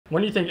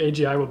When do you think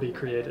AGI will be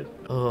created?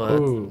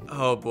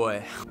 Oh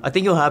boy. I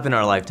think it'll happen in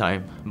our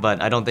lifetime,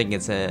 but I don't think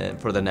it's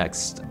for the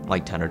next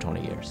like 10 or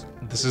 20 years.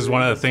 This is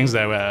one of the things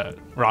that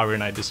Robert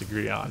and I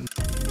disagree on.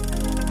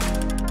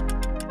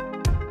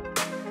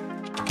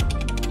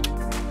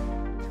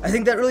 I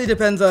think that really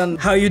depends on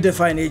how you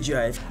define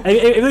AGI.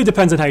 It really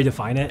depends on how you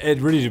define it. It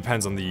really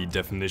depends on the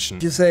definition.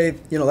 If you say,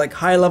 like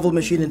high-level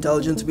machine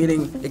intelligence,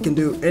 meaning it can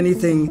do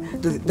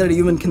anything that a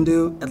human can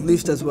do, at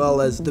least as well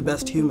as the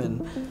best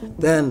human,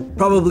 then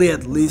probably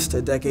at least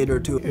a decade or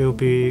two. It will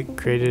be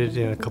created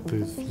in a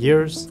couple of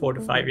years. 4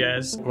 to 5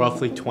 years.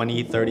 Roughly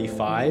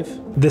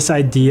 2035. This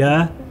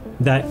idea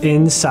that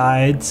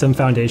inside some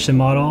foundation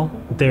model,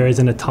 there is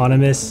an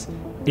autonomous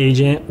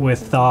agent with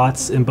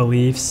thoughts and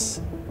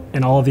beliefs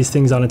and all of these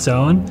things on its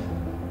own,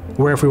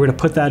 where if we were to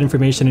put that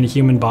information in a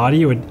human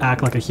body, it would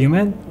act like a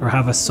human or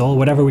have a soul,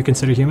 whatever we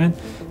consider human.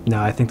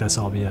 No, I think that's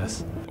all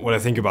BS. When I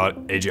think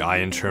about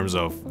AGI in terms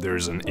of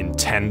there's an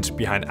intent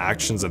behind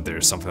actions, that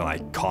there's something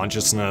like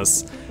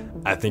consciousness,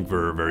 I think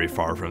we're very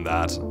far from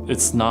that.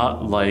 It's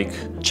not like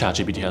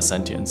ChatGPT has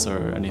sentience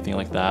or anything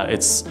like that.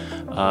 It's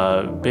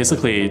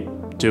basically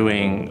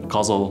doing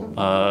causal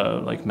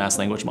like mass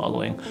language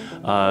modeling.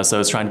 So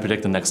it's trying to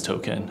predict the next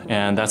token.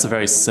 And that's a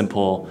very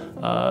simple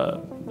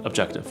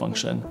objective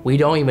function. We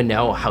don't even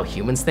know how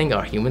humans think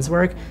or humans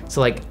work. So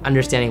like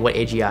understanding what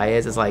AGI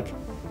is like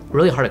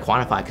really hard to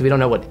quantify because we don't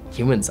know what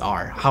humans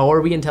are. How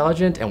are we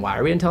intelligent and why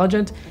are we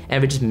intelligent? And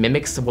if it just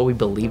mimics what we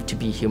believe to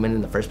be human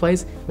in the first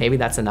place, maybe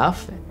that's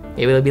enough.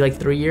 Maybe it'll be like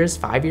 3 years,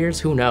 5 years,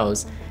 who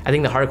knows? I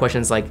think the harder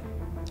question is like,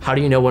 how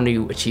do you know when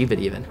you achieve it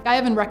even? I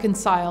haven't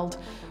reconciled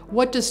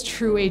what does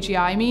true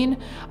AGI mean?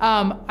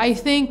 I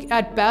think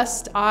at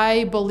best,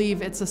 I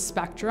believe it's a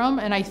spectrum,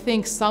 and I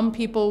think some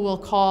people will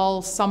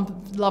call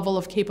some level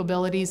of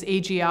capabilities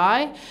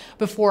AGI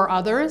before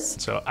others.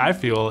 So I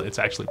feel it's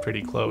actually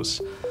pretty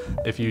close.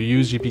 If you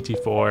use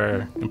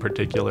GPT-4 in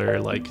particular,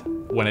 like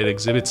when it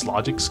exhibits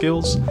logic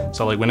skills,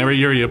 so like whenever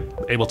you're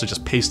able to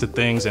just paste it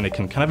things and it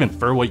can kind of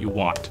infer what you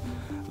want,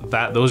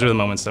 those are the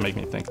moments that make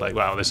me think like,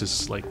 wow, this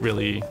is like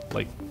really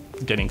like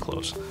getting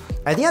close.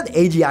 I think that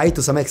AGI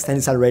to some extent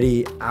is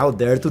already out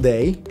there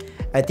today.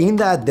 I think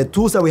that the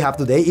tools that we have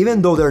today,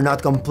 even though they're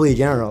not completely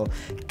general,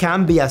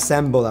 can be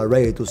assembled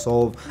already to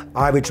solve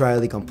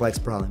arbitrarily complex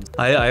problems.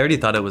 I already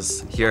thought it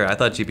was here. I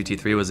thought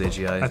GPT-3 was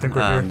AGI. I think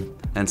we're here.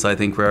 And so I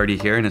think we're already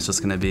here and it's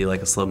just gonna be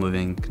like a slow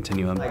moving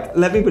continuum.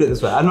 Let me put it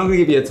this way. I'm not gonna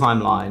give you a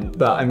timeline,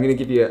 but I'm gonna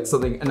give you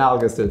something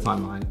analogous to a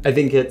timeline. I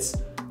think it's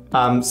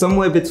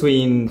somewhere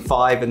between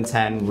 5 and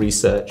 10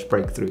 research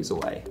breakthroughs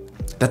away.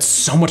 That's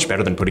so much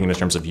better than putting it in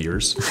terms of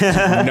years.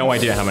 No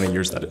idea how many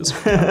years that is.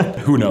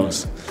 Who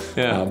knows?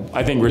 Yeah,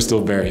 I think we're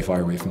still very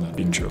far away from that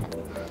being true.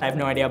 I have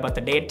no idea about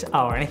the date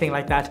or anything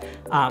like that.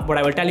 What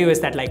I will tell you is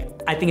that like,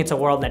 I think it's a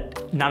world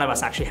that none of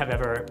us actually have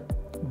ever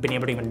been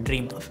able to even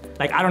dream of.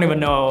 Like, I don't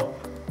even know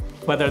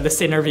whether this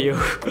interview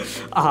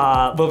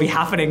will be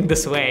happening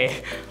this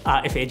way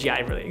if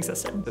AGI really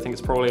existed. I think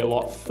it's probably a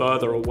lot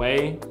further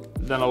away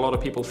than a lot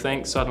of people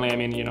think. Certainly, I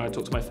mean, I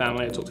talk to my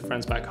family, I talk to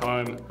friends back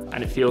home,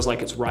 and it feels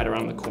like it's right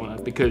around the corner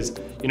because,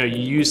 you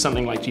use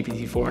something like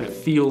GPT-4 and it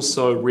feels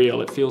so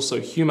real, it feels so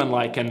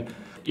human-like, and,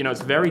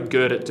 it's very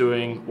good at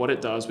doing what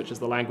it does, which is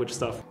the language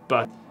stuff.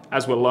 But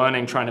as we're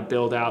learning, trying to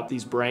build out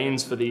these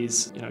brains for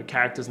these,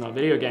 characters in our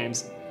video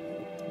games,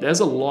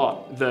 there's a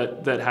lot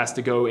that has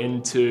to go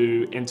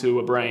into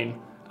a brain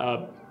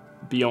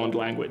beyond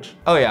language.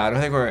 Oh yeah, I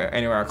don't think we're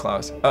anywhere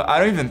close. I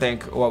don't even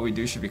think what we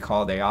do should be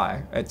called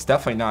AI. It's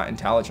definitely not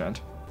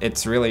intelligent.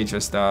 It's really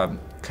just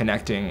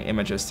connecting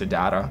images to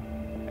data.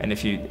 And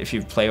if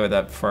you play with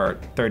it for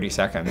 30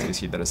 seconds, you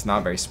see that it's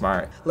not very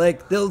smart.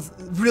 Like, they'll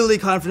really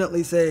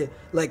confidently say,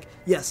 like,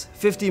 yes,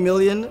 50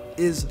 million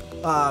is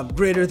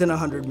greater than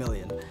 100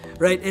 million.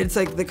 Right? It's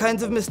like the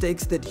kinds of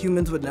mistakes that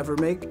humans would never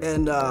make,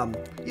 and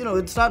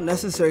it's not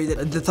necessary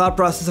that the thought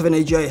process of an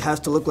AGI has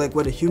to look like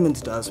what a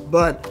human's does,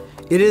 but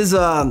it is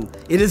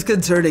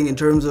concerning in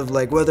terms of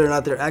like whether or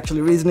not they're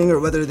actually reasoning or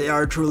whether they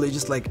are truly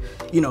just like,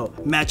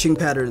 matching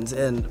patterns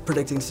and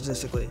predicting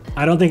statistically.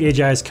 I don't think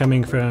AGI is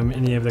coming from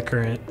any of the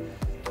current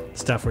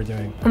stuff we're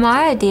doing.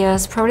 My idea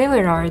is probably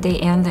we're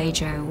already in the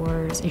AGI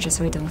wars, it's just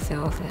we don't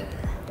feel of it.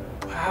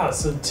 Wow,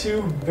 so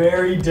two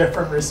very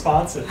different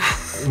responses.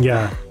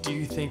 Yeah. Do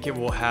you think it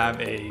will have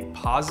a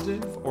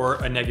positive or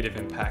a negative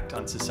impact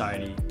on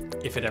society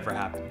if it ever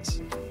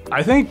happens?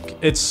 I think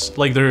it's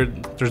like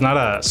there's not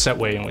a set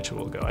way in which it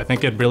will go. I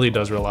think it really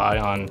does rely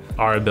on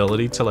our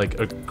ability to like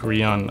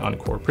agree on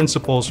core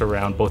principles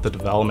around both the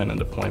development and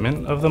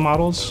deployment of the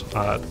models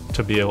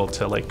to be able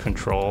to like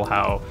control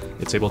how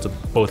it's able to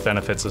both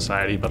benefit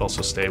society but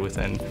also stay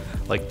within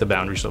like the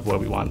boundaries of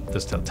what we want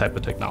this type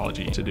of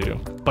technology to do.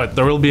 But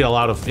there will be a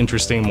lot of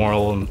interesting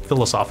moral and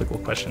philosophical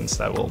questions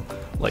that will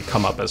like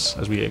come up as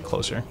we get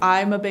closer.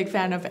 I'm a big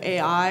fan of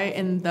AI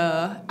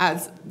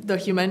as the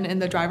human in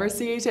the driver's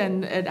seat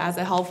and as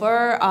a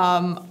helper.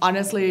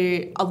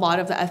 Honestly, a lot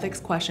of the ethics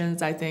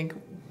questions I think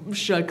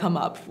should come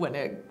up when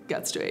it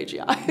gets to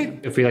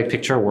AGI. If we like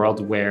picture a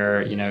world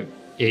where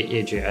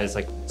AGI is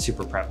like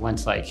super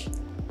prevalent, like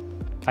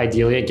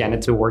Ideally, again,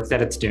 it's the work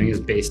that it's doing is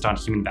based on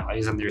human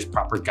values and there's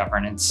proper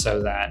governance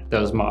so that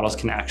those models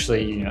can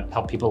actually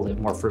help people live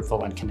more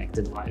fruitful and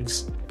connected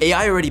lives.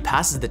 AI already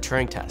passes the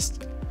Turing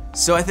test.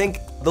 So I think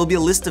there'll be a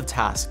list of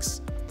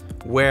tasks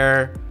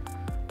where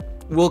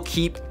we'll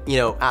keep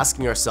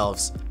asking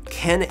ourselves,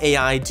 can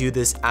AI do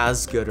this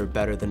as good or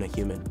better than a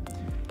human?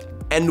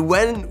 And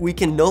when we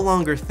can no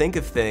longer think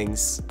of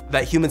things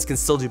that humans can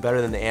still do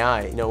better than the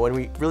AI, when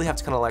we really have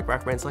to kind of like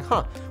rack our brains, like,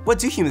 what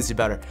do humans do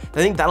better? I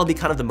think that'll be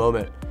kind of the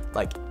moment,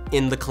 like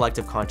in the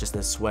collective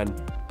consciousness when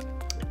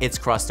it's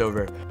crossed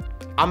over.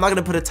 I'm not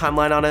gonna put a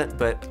timeline on it,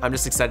 but I'm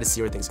just excited to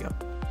see where things go.